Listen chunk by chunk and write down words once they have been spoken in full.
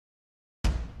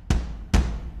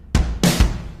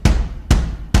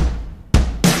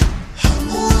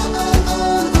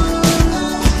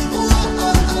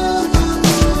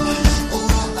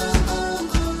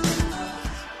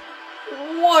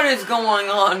going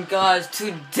on, guys?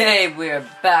 Today we are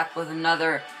back with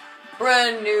another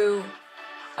brand new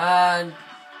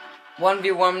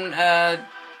 1v1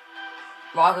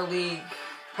 Rocket League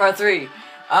Part 3.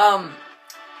 We're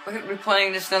gonna be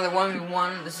playing just another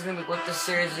 1v1. This is gonna be what this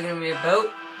series is gonna be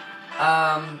about.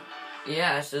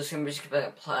 Yeah, so this is gonna be just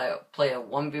play a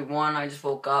 1v1. I just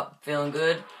woke up feeling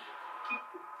good.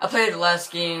 I played the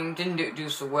last game, didn't do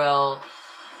so well.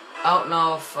 I don't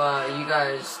know if you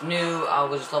guys knew, I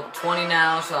was level 20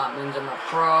 now, so that means I'm a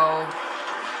pro.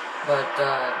 But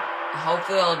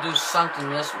hopefully I'll do something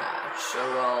this match. So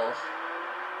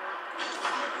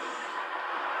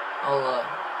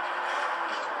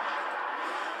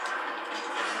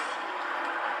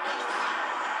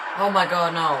oh my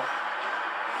god, no.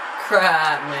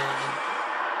 Crap, man.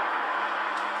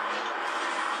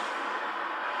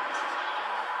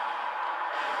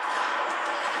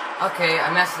 Okay, I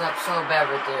messed it up so bad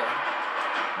right there.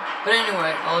 But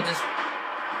anyway, I'll just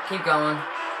keep going.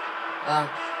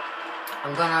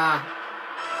 I'm gonna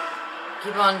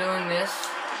keep on doing this.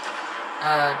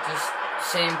 Just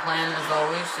same plan as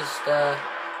always. Just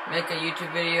make a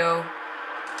YouTube video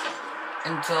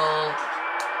until,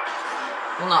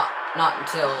 well, not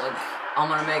until. Like, I'm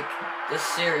gonna make this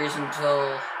series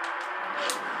until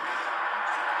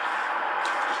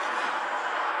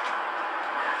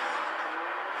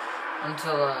I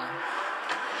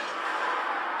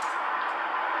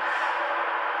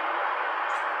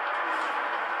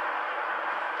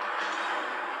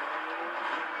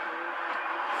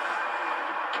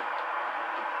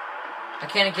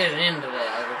can't get it in today.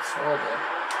 Like, it's horrible.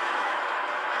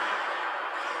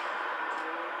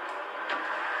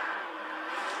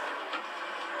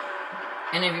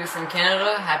 Any of you from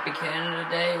Canada? Happy Canada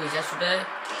Day. It was yesterday.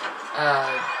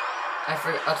 I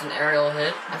forgot, that's an aerial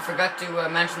hit. I forgot to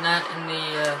mention that in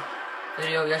the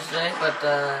video yesterday, but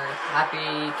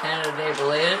happy Canada Day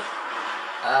belated.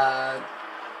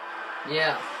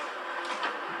 Yeah.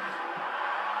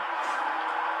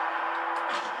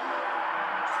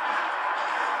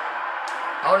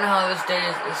 I don't know how this day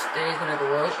is gonna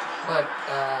go out, but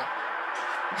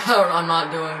I'm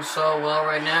not doing so well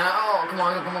right now. Oh, come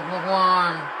on.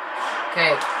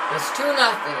 Okay, it's 2-0.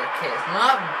 Okay, it's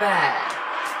not bad.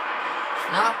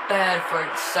 Not bad for a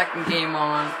second game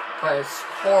on, but it's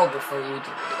horrible for you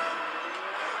to do.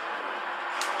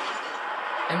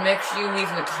 And make sure you leave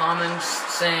in the comments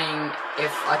saying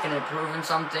if I can improve in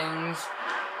some things,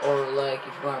 or like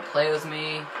if you want to play with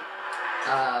me.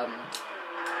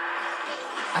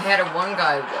 I had one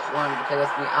guy that wanted to play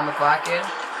with me. I'm a quack kid.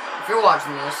 If you're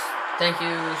watching this, thank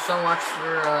you so much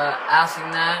for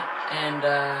asking that, and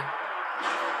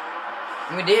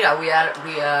we did. I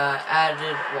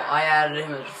added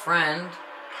him as a friend,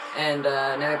 and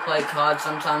now we play COD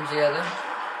sometimes together.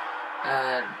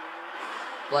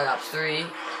 Black Ops 3,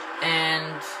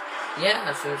 and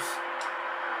yeah, so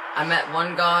I met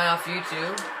one guy off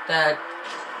YouTube that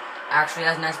actually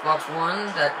has an Xbox One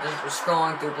that just was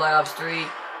scrolling through Black Ops 3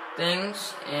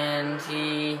 things, and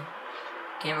he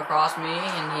came across me,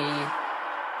 and he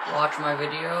watched my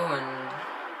video, and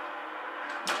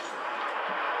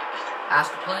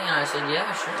asked to play, and I said,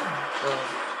 yeah, sure. So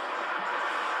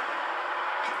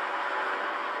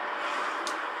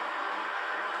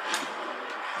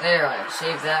there, I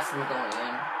saved that from going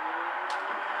in.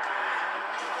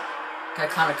 I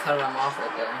kind of cut him off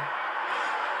right there.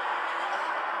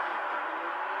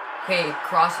 Okay,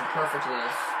 crossed it perfectly.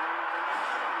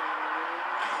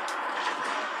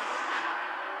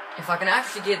 If I can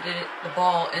actually get the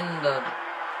ball in the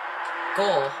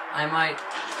goal, I might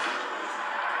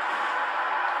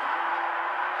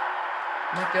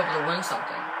be able to win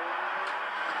something.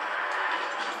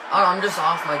 Oh, I'm just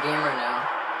off my game right now.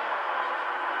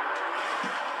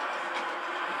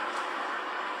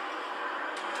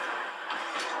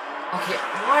 Okay,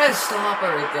 why did I stop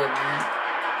it right there, man?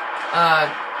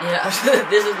 Yeah,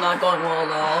 this is not going well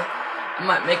at all. I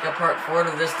might make a part 4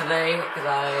 of this today, because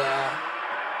I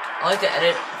like to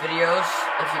edit videos.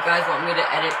 If you guys want me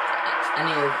to edit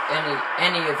any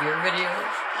of your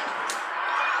videos.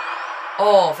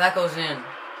 Oh, if that goes in.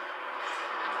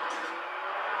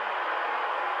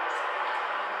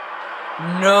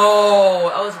 No,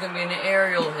 that was gonna be an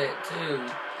aerial hit too.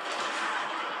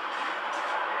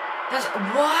 That's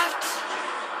what?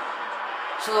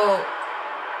 So,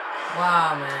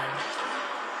 wow, man.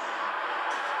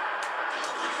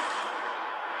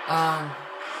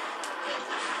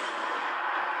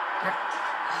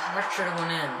 That should have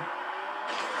went in.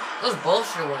 Those both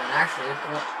should have went in, actually.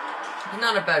 He's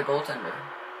not a bad goaltender.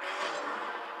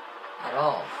 At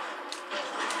all.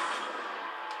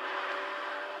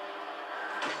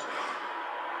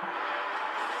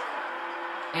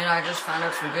 And I just found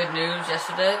out some good news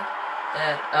yesterday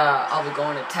that I'll be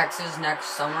going to Texas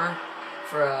next summer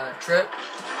for a trip,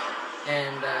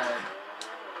 and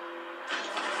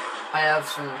I have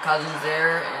some cousins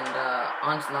there and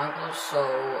aunts and uncles, so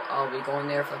I'll be going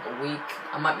there for like a week.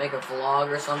 I might make a vlog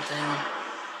or something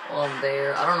while I'm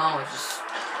there. I don't know,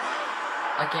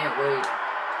 I can't wait.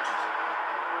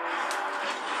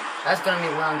 That's gonna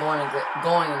be where I'm going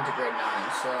into grade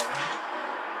 9, so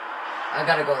I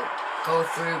gotta go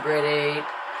through grade 8,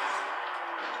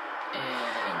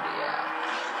 and yeah.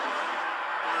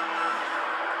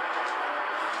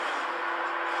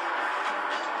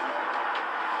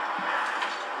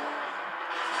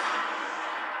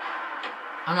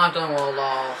 I'm not doing well at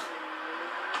all.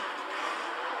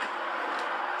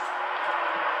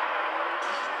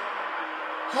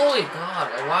 Holy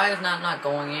God, like, why is that not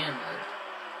going in? Like,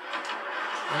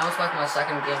 I know it's like my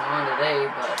second game on today,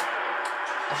 but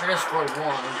I should have scored 1.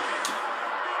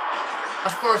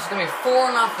 Of course, it's gonna be 4-0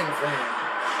 for him.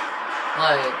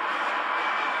 Like,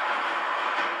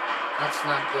 that's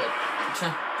not good.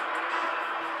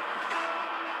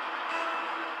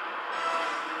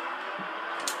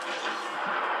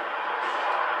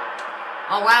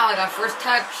 Oh wow, I got first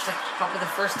touch. That's probably the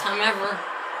first time ever.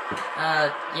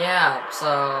 Yeah. So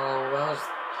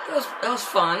that was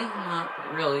fun. Not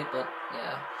really, but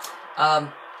yeah.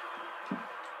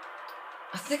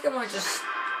 I think I might just.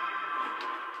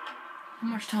 How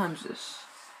much time is this?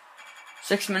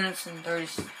 6 minutes and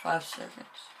 35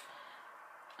 seconds.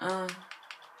 I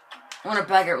want to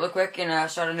back it real quick and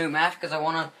start a new match because I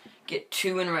want to get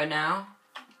 2 in right now.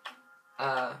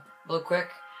 Real quick.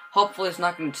 Hopefully it's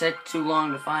not going to take too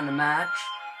long to find a match,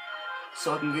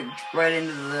 so I can get right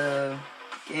into the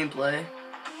gameplay.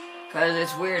 Cause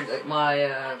it's weird, like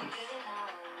my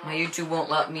YouTube won't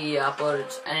let me upload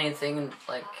anything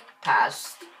like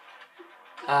past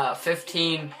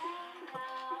 15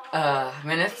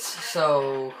 minutes.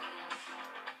 So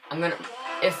I'm gonna,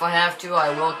 if I have to, I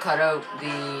will cut out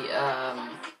the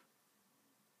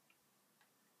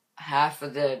half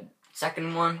of the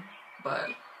second one, but.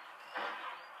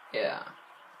 Yeah.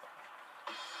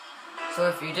 So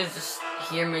if you just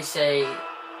hear me say, this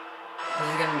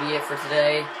is gonna be it for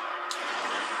today,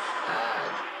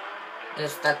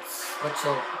 that's what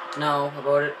you'll know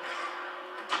about it.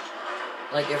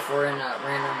 Like if we're in a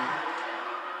random.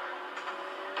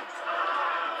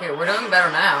 Okay, we're doing better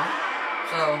now,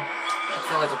 so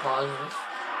that's always a positive.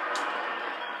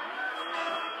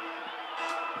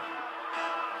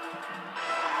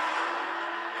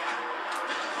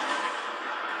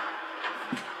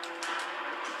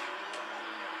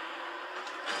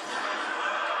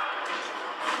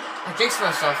 I jinxed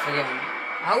myself again.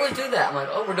 I always do that. I'm like,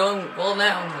 oh, we're doing well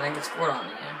now, and I get scored on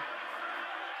again.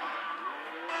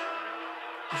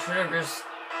 I should have just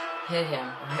hit him,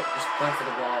 or just went for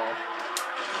the ball.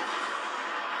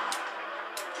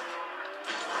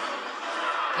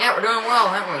 Yeah, we're doing well,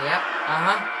 aren't we? Yep.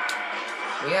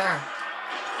 We are.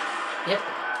 Yep.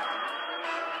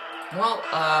 Well,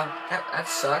 that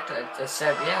sucked. I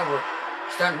said, yeah, we're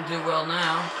starting to do well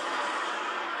now.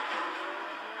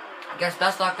 I guess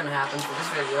that's not gonna happen for this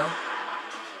video.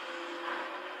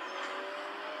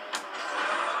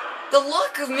 The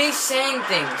luck of me saying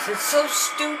things, it's so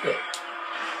stupid.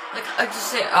 Like, I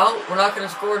just say, oh, we're not gonna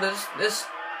score this.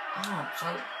 Oh, so,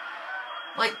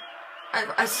 like,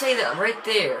 I say that right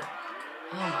there.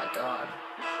 Oh my God.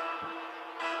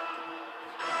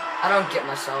 I don't get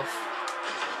myself.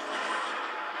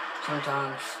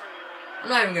 Sometimes. I'm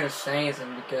not even gonna say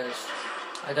anything because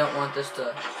I don't want this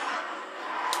to.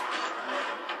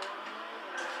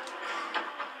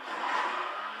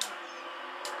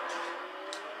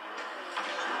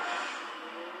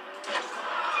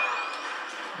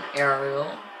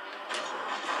 Aerial.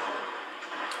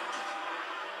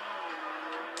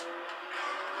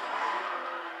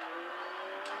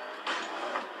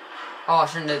 Oh, I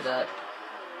shouldn't have did that.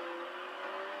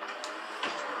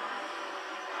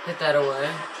 Hit that away.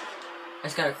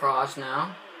 It's gonna cross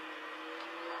now.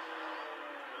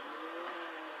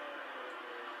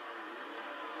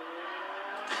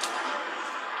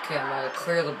 Okay, I'm gonna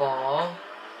clear the ball.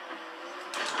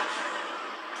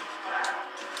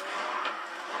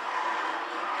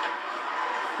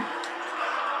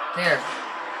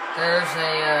 There's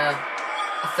a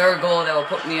third goal that will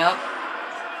put me up.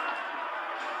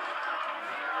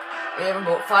 We have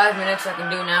about 5 minutes I can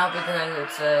do now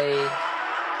because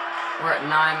we're at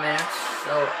 9 minutes,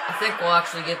 so I think we'll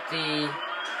actually get the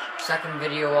second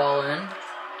video all in.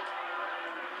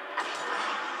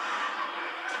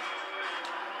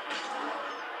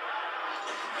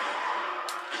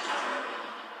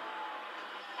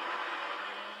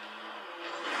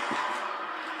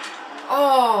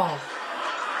 Oh!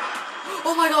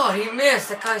 Oh my god, he missed!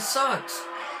 That guy sucks!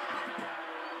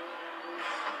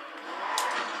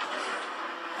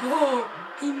 Oh,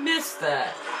 he missed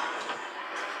that!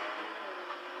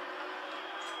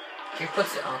 He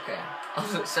puts it, okay. I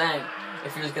was saying,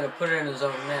 if he was gonna put it in his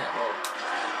own net, well,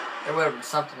 there would have been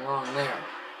something wrong there.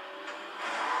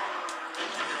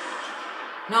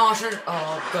 No, I should,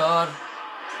 oh god.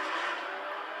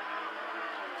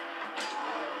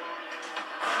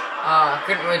 I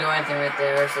couldn't really do anything right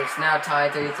there, so it's now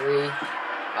tied 3-3.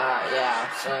 Yeah,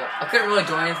 so I couldn't really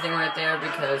do anything right there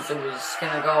because it was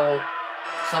gonna go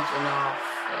something off.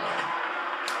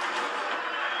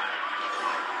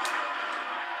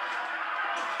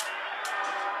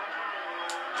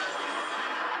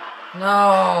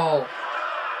 No!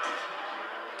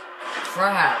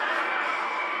 Crap.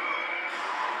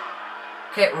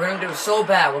 Okay, we're gonna do so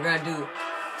bad. We're gonna do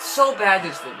so bad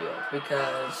this video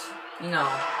because, you know,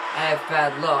 I have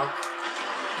bad luck.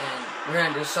 And we're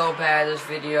gonna do so bad this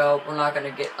video. We're not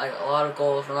gonna get, like, a lot of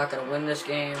goals. We're not gonna win this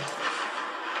game.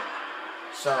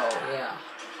 So, yeah.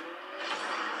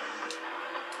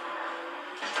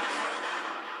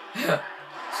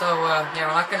 So, yeah,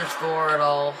 we're not gonna score at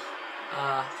all.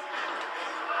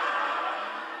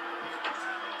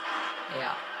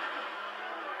 Yeah.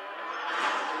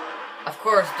 Of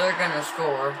course, they're gonna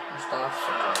score and stuff,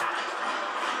 so.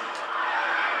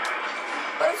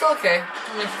 But it's okay.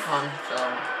 It makes it fun, so.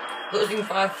 Losing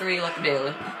 5-3 like a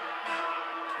daily.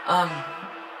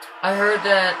 I heard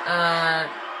that,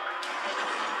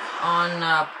 on,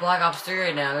 Black Ops 3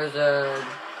 right now, there's a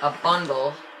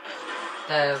bundle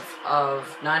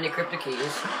of 90 crypto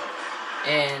keys,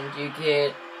 and you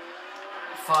get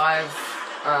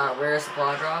 5, rare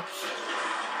supply drops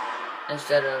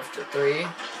instead of 3.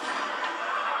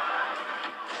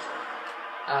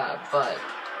 But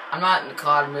I'm not in the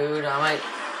COD mood. I might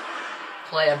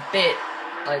play a bit,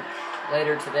 like,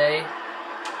 later today.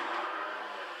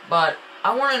 But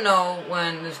I want to know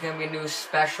when there's going to be a new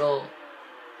special,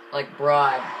 like,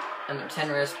 bribe and the 10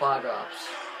 rare supply drops.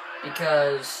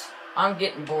 Because I'm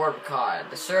getting bored with COD.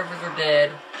 The servers are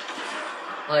dead.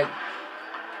 Like,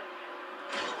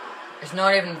 it's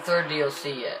not even the 3rd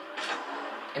DLC yet.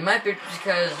 It might be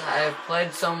because I've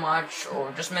played so much,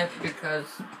 or just might be because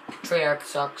Treyarch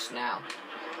sucks now.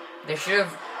 They should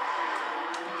have...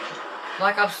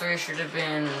 Black Ops 3 should have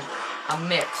been a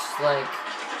mix, like...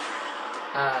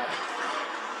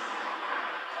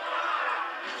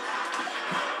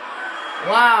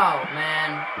 Wow,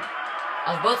 man.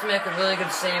 I was about to make a really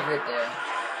good save right there.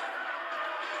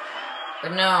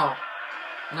 But no.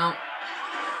 Nope.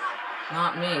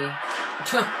 Not me.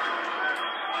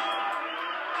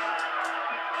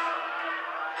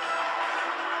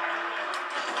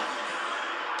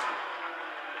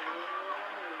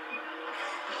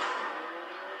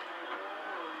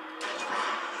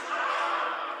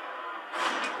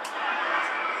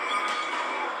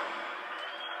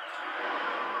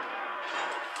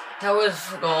 That was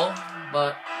the goal,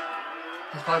 but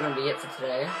that's probably gonna be it for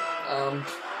today.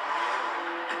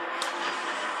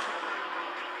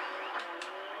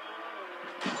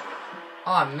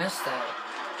 Oh, I missed that.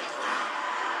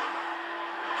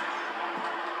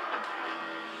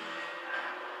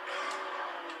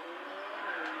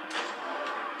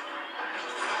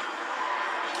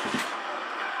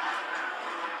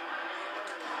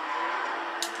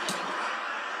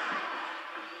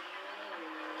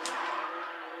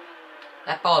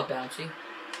 That ball is bouncy.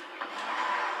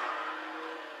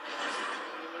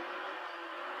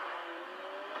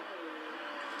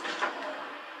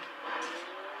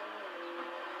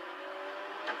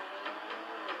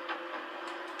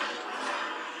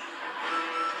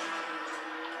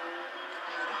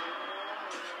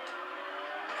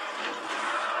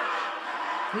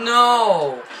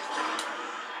 No!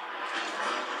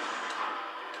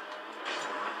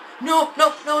 No,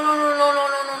 no, no, no, no, no, no,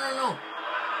 no, no, no, no.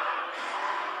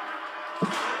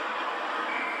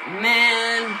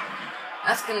 Man,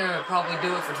 that's gonna probably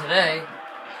do it for today.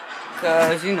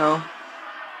 Cause, you know.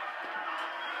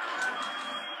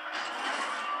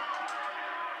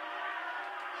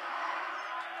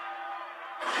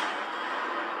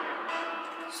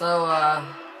 So,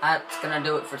 that's gonna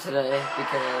do it for today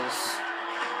because...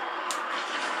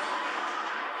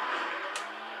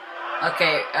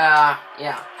 Okay,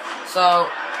 yeah. So,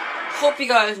 hope you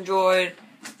guys enjoyed.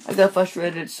 I got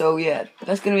frustrated, so yeah.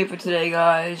 That's gonna be it for today,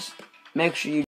 guys. Make sure you